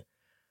seen.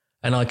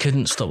 And I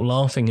couldn't stop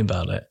laughing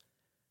about it.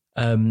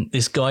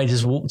 This guy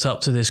just walked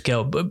up to this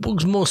girl, but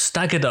was more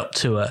staggered up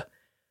to her.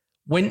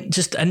 Went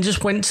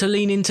to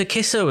lean in to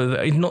kiss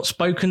her. He'd not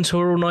spoken to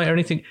her all night or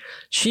anything.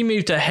 She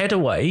moved her head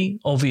away,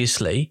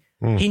 obviously.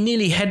 He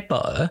nearly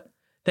headbutted her.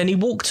 Then he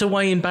walked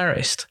away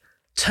embarrassed,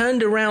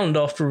 turned around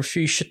after a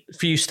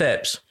few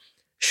steps,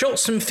 shot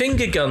some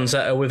finger guns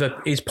at her with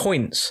his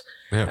points,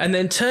 and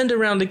then turned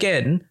around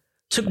again,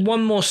 took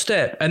one more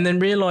step, and then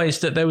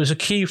realised that there was a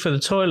queue for the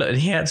toilet and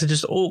he had to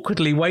just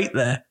awkwardly wait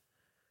there.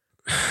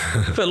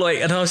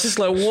 And I was just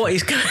like, what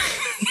is going on?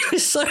 It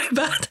was so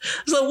bad.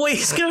 I was like, what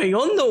is going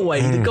on,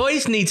 Norway? The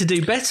guys need to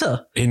do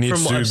better. He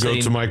needs to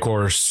go to my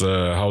course,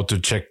 how to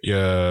check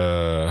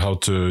up. How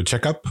to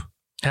check up.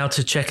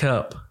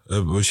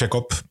 Check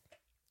up.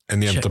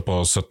 En jente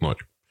på 17 år.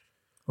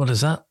 What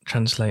does that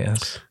translate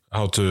as?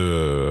 How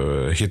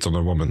to hit on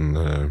a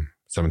woman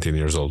 17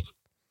 years old.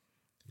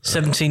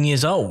 17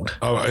 years old?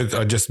 Oh,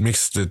 I just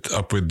mixed it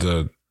up with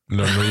the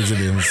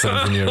Norwegian in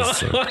 17 years.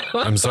 So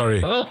I'm sorry.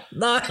 No.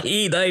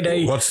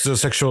 What's the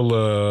sexual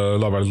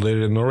level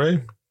in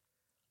Norway?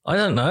 I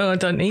don't know. I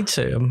don't need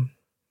to.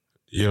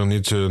 You don't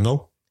need to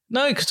know?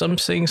 No, because I'm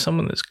seeing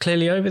someone that's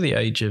clearly over the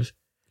age of...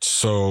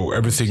 So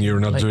everything you're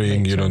not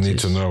doing, you don't need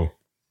to know?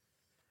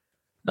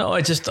 No,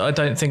 I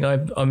don't think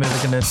I'm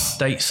ever going to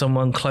date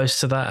someone close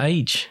to that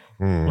age.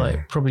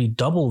 Like, probably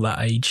double that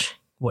age,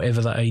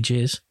 whatever that age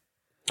is.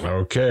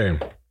 Okay.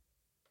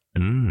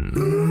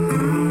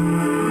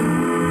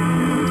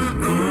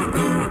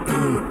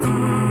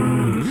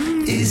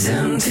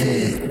 Isn't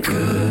it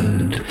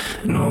good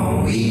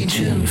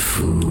Norwegian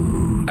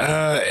food?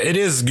 It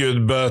is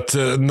good, but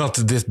not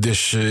this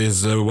dish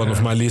is one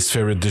of my least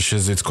favorite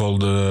dishes. It's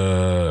called, do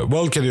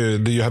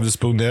you have the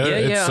spoon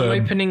there? Yeah,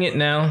 I'm opening it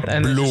now.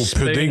 And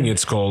blodpudding,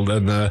 it's called.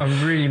 And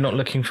I'm really not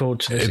looking forward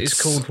to this.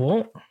 It's called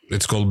what?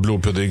 It's called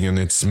blodpudding, and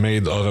it's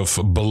made out of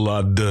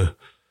blood.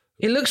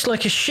 It looks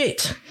like a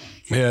shit.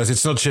 Yes,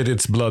 it's not shit,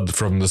 it's blood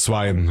from the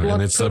swine. Blood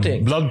and it's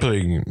pudding. A blood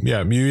pudding.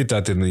 Yeah, you eat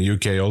that in the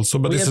UK also,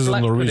 but this is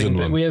a Norwegian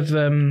one. We have,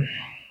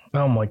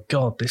 oh my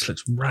God, this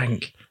looks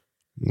rank.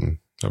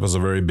 That was a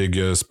very big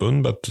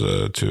spoon, but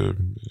I'm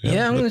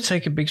going to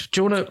take a big.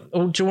 Do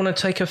you want to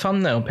take a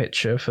thumbnail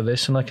picture for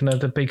this, and I can have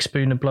the big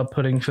spoon of blood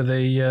pudding for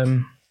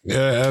the.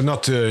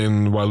 Not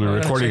while we're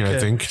recording, I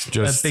think.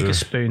 Just a bigger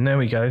spoon. There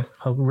we go.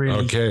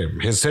 Okay,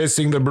 he's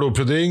tasting the blue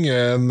pudding,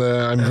 and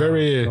I'm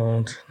very.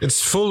 God.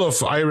 It's full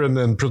of iron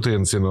and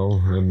proteins,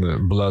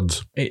 and blood.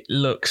 It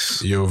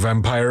looks. You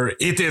vampire,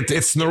 eat it!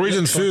 It's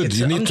Norwegian food.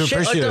 You need to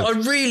appreciate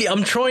it.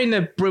 I'm trying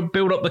to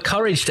build up the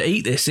courage to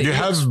eat this. You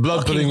have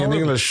blood pudding in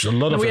English. A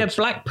lot of it. We have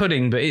black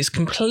pudding, but it's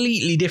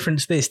completely different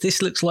to this.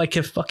 This looks like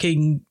a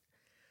fucking.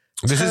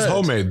 This is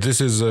homemade. This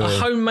is a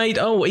homemade.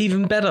 Oh,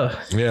 even better.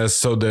 Yeah,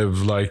 so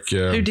they've like.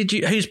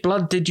 Whose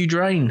blood did you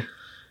drain?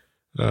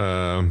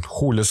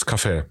 Hole's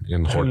Cafe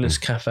in Horten. Hole's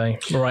Cafe.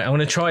 Right, I'm going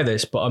to try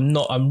this, but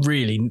I'm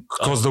really.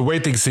 Because the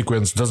waiting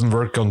sequence doesn't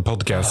work on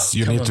podcasts.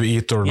 You need to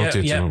eat or not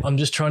eat. Yeah, I'm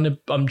just trying to.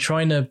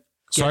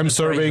 So I'm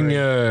serving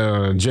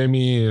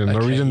Jamie a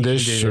Norwegian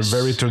dish, a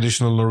very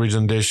traditional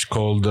Norwegian dish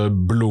called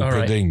blue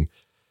pudding.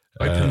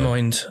 Open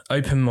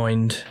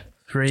mind.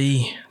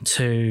 3,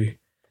 2,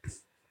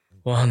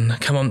 1.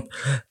 Come on.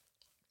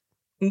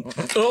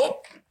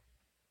 Oh.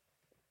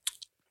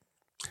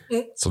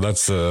 So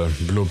that's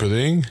blue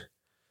pudding.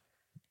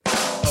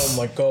 Oh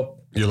my God.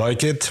 You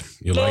like it?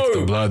 You like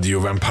the blood,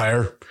 you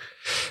vampire?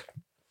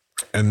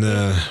 And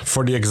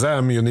for the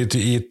exam, you need to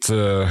eat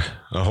a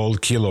whole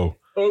kilo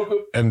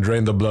and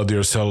drain the blood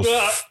yourself.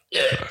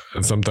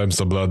 And sometimes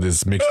the blood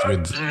is mixed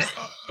with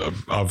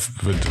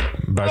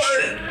bash.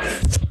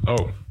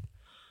 Oh.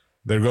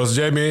 There goes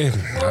Jamie.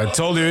 I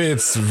told you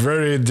it's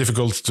very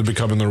difficult to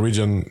become a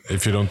Norwegian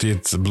if you don't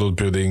eat blood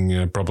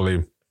pudding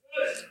properly.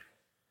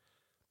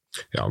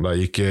 Ja, da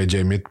gikk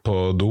Jamie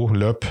på do,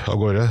 løp av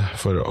gårde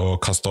for å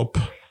kaste opp.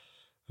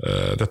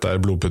 Dette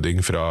er blodpudding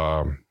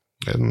fra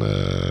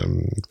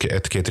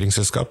et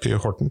cateringselskap i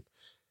Horten.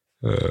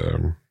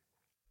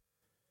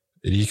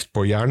 Rikt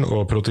på jern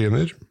og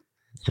proteiner.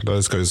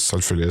 Det skal jo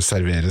selvfølgelig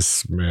serveres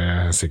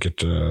med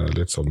sikkert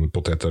litt sånn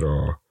poteter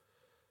og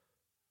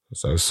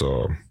saus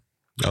og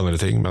andre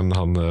ting, men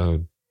han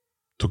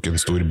tok en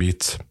stor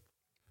bit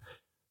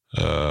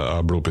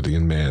av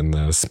blodpuddingen med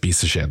en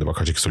spiseskje. Det var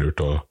kanskje ikke så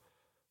lurt å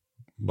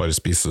bare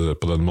spise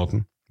på den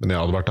måten, men jeg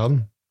hadde vært han.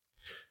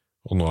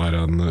 Og nå er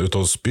han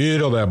ute og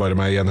spyr, og det er bare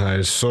meg igjen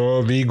her,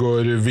 så vi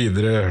går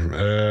videre.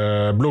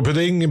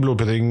 Blodpudding,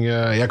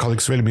 jeg kan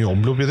ikke så veldig mye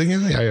om blodpudding,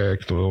 jeg er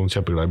ikke noen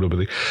kjempeglad i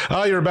blodpudding.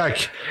 You're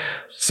back!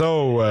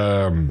 So,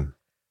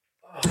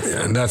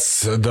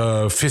 that's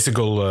the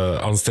physical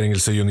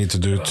anstrengelse you need to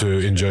do to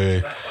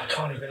enjoy,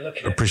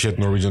 appreciate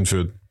Norwegian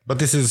food. But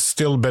this is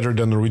still better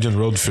than Norwegian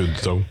road food,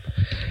 though.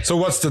 So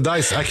what's the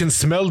dice? I can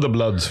smell the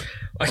blood.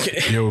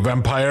 You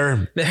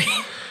vampire.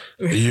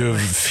 You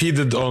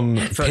feeded on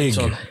pig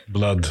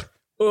blood.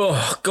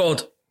 Oh,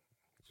 God.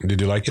 Did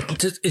you like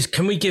it?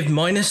 Can we give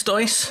minus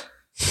dice?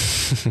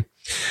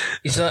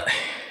 Is that...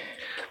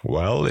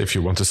 Well, if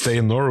you want to stay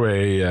in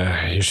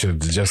Norway, you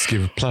should just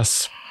give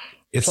plus.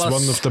 It's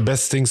one of the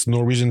best things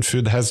Norwegian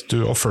food has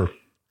to offer.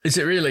 Is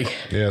it really?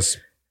 Yes.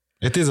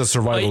 It is a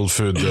survival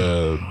food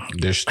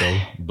dish, though.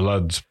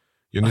 Blood.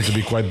 You need to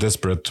be quite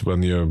desperate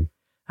when you...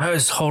 That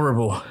was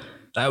horrible.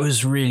 That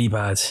was really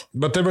bad.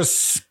 But there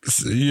was...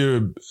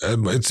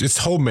 it's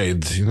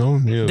homemade, you know?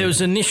 There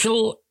was an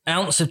initial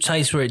ounce of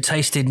taste where it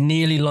tasted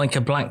nearly like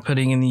a black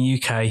pudding in the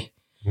UK.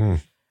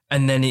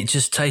 And then it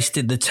just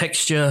tasted the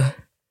texture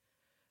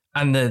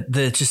and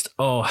the just...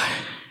 Oh...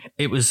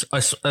 It was,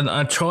 and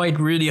I tried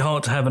really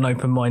hard to have an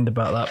open mind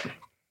about that.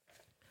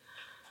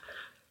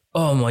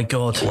 Oh my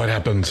God. What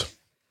happened?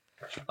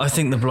 I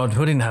think the blood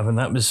pudding happened.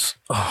 That was,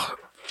 I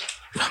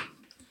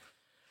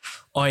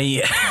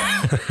really,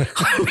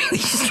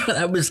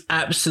 that was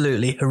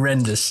absolutely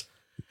horrendous.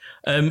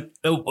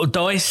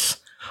 Dice,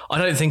 I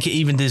don't think it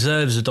even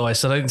deserves a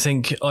dice. I don't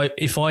think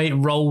if I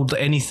rolled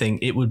anything,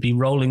 it would be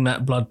rolling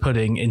that blood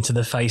pudding into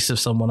the face of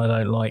someone I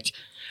don't like.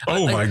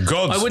 My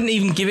God. I wouldn't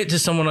even give it to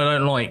someone I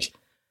don't like.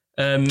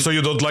 So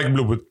you don't like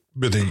blue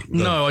pudding?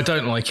 No, I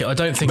don't like it. I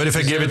don't think. But if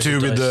I gave it to you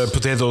with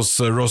potatoes,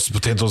 roast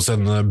potatoes,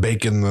 and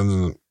bacon,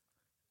 and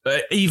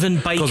even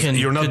bacon,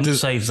 couldn't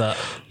save that.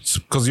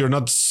 Because you're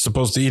not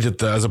supposed to eat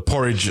it as a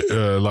porridge,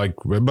 like.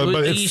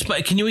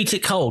 But can you eat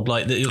it cold,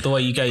 like the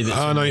way you gave it?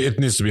 No, it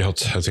needs to be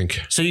hot, I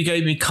think. So you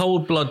gave me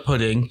cold blood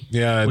pudding.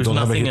 Yeah, with don't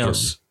nothing have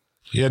else.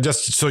 Yeah,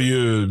 just so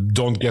you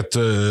don't get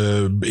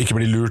ikke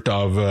bli lurt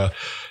av.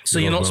 So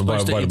you're not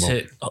supposed to eat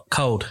it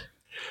cold.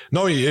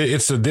 No,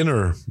 it's a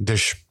dinner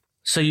dish.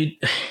 So it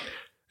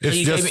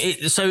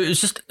was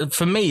just,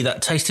 for me,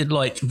 that tasted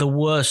like the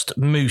worst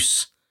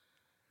mousse.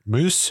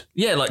 Mousse?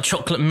 Yeah, like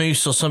chocolate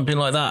mousse or something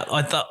like that.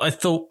 I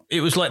thought it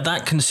was like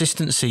that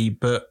consistency,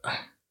 but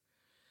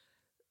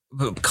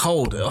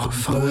cold. Oh,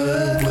 fuck.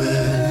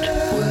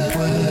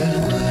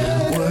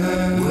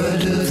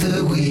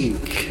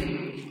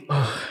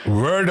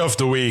 Word of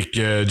the week,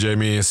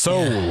 Jamie.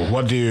 So,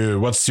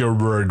 what's your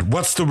word?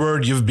 What's the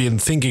word you've been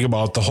thinking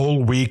about the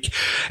whole week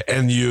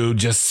and you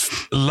just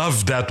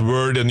love that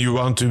word and you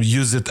want to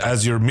use it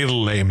as your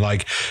middle name,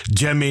 like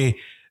Jamie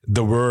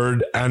the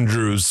word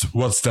Andrews.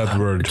 What's that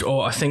word?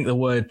 Or I think the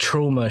word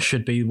trauma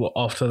should be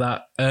after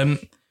that.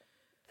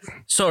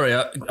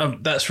 Sorry,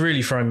 that's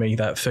really thrown me.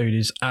 That food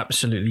is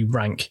absolutely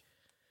rank.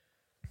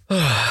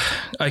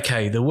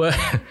 Okay, the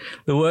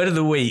word of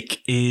the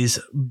week is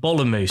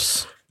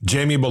bollemoose.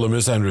 Jamie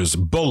Bollemoose Andrews.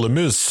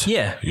 Bollemoose.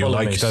 Yeah, you bollemoose.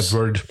 like that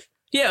word?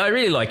 Yeah, I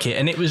really like it,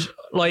 and it was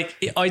like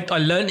I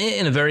learned it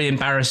in a very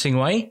embarrassing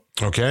way.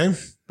 Okay,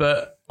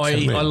 but I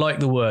like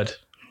the word.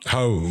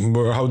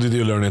 How did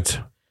you learn it?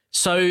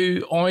 So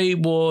I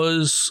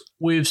was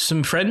with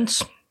some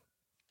friends,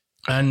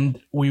 and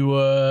we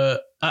were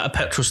at a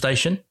petrol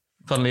station.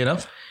 Funnily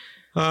enough,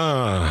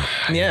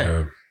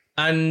 yeah.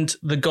 And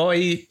the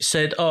guy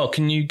said, "Oh,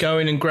 can you go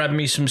in and grab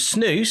me some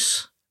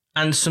snooze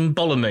and some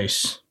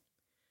bollemoose?"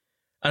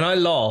 And I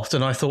laughed,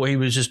 and I thought he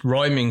was just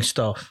rhyming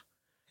stuff.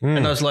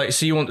 And I was like,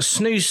 "So you want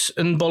snooze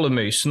and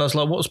bollemoose?" And I was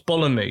like, "What's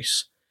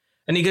bollemoose?"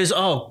 And he goes,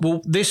 "Oh,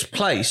 well, this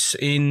place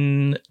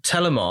in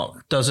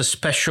Telemark does a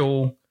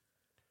special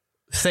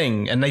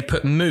thing, and they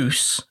put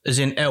moose, as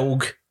in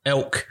elk,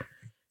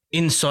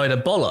 inside a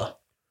boller."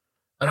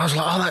 And I was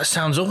like, "Oh, that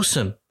sounds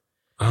awesome."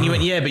 And he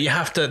went, "Yeah, but you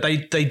have to,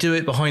 they do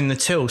it behind the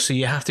till, so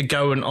you have to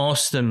go and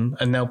ask them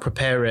and they'll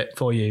prepare it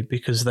for you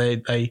because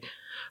they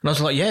and I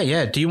was like,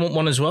 yeah, do you want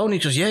one as well?" And he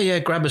goes, yeah,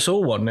 grab us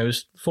all one. There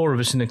was 4 of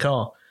us in the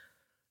car.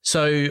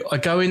 So I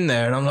go in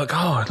there and I'm like,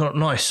 oh, not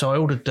nice. So I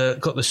ordered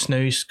got the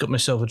snooze, got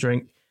myself a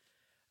drink.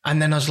 And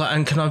then I was like,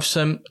 "And can I have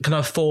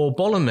 4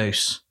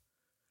 bollemoose,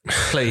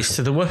 please?"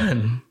 to the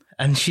woman.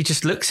 And she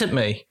just looks at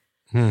me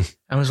and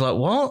was like,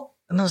 "What?"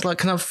 And I was like,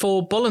 "Can I have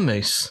 4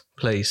 bollemoose,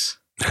 please?"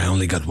 I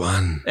only got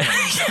 1.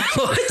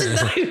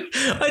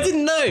 I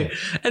didn't know.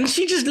 And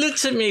she just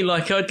looks at me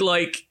like I'd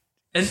like,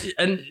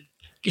 and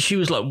she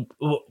was like,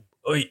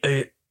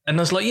 and I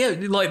was like, "Yeah,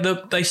 like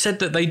they said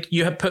that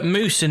you had put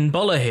moose in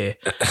boller here."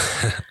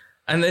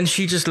 And then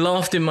she just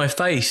laughed in my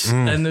face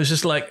and was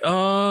just like,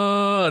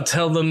 "Oh,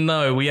 tell them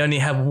no, we only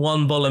have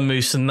 1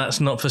 bollemoose and that's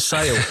not for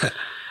sale."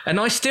 And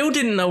I still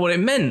didn't know what it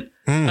meant.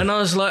 And I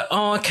was like,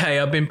 "Oh, okay,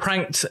 I've been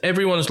pranked.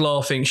 Everyone's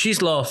laughing.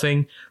 She's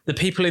laughing. The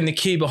people in the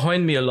queue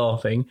behind me are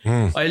laughing."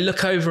 I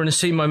look over and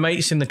see my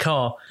mates in the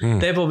car.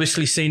 They've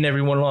obviously seen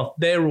everyone laugh.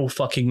 They're all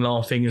fucking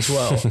laughing as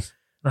well.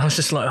 And I was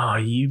just like, "Oh,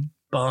 you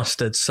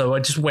bastards." So I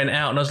just went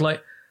out and I was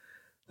like,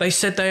 they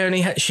said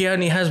she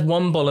only has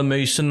 1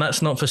 bollemoose and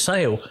that's not for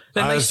sale.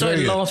 Then they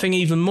started laughing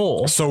even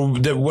more. So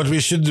what we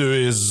should do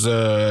is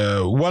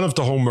one of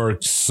the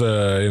homeworks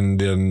in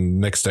the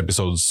next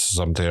episodes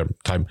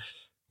sometime,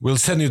 we'll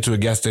send you to a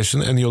gas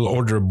station and you'll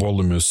order a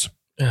bollemoose.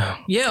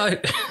 Yeah,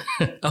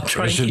 I'll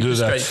try and keep a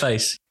straight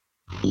face.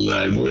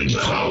 Language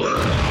power.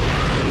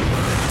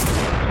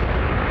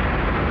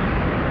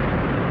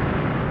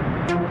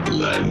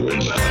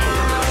 Language power.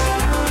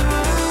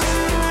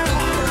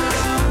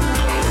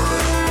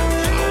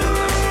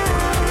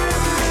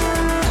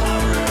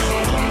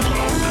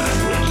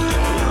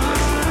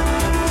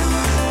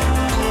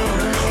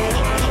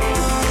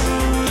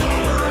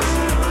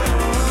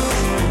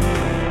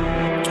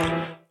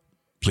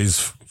 Please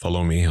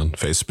follow me on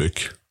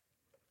Facebook.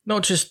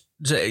 Not just,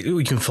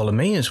 you can follow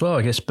me as well,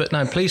 I guess, but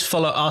no, please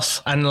follow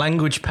us and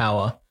Language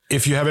Power.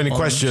 If you have any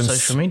questions,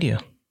 social media,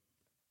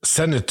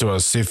 send it to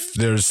us. If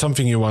there's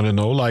something you want to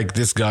know, like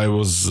this guy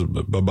was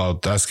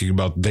asking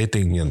about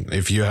dating, and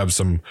if you have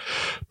some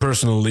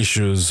personal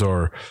issues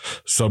or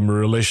some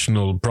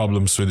relational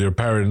problems with your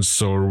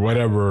parents or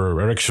whatever,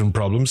 erection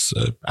problems,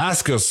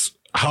 ask us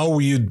how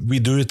we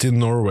do it in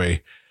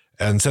Norway.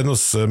 And send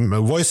us a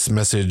voice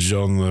message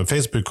on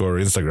Facebook or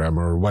Instagram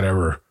or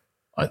whatever.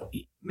 What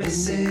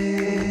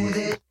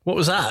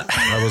was that?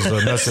 That was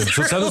a message.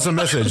 So send us a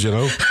message, you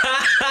know. Let's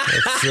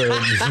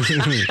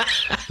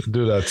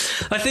do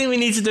that. I think we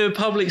need to do a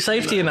public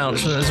safety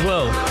announcement as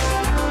well.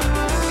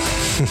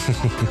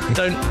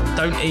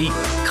 Don't eat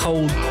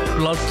cold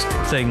blood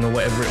thing or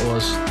whatever it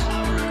was.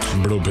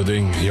 Blue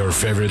pudding, your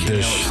favorite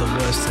dish. It's the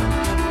worst thing.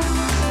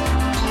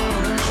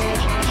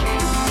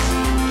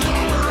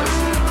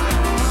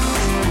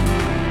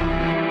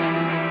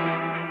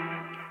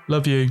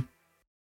 Love you.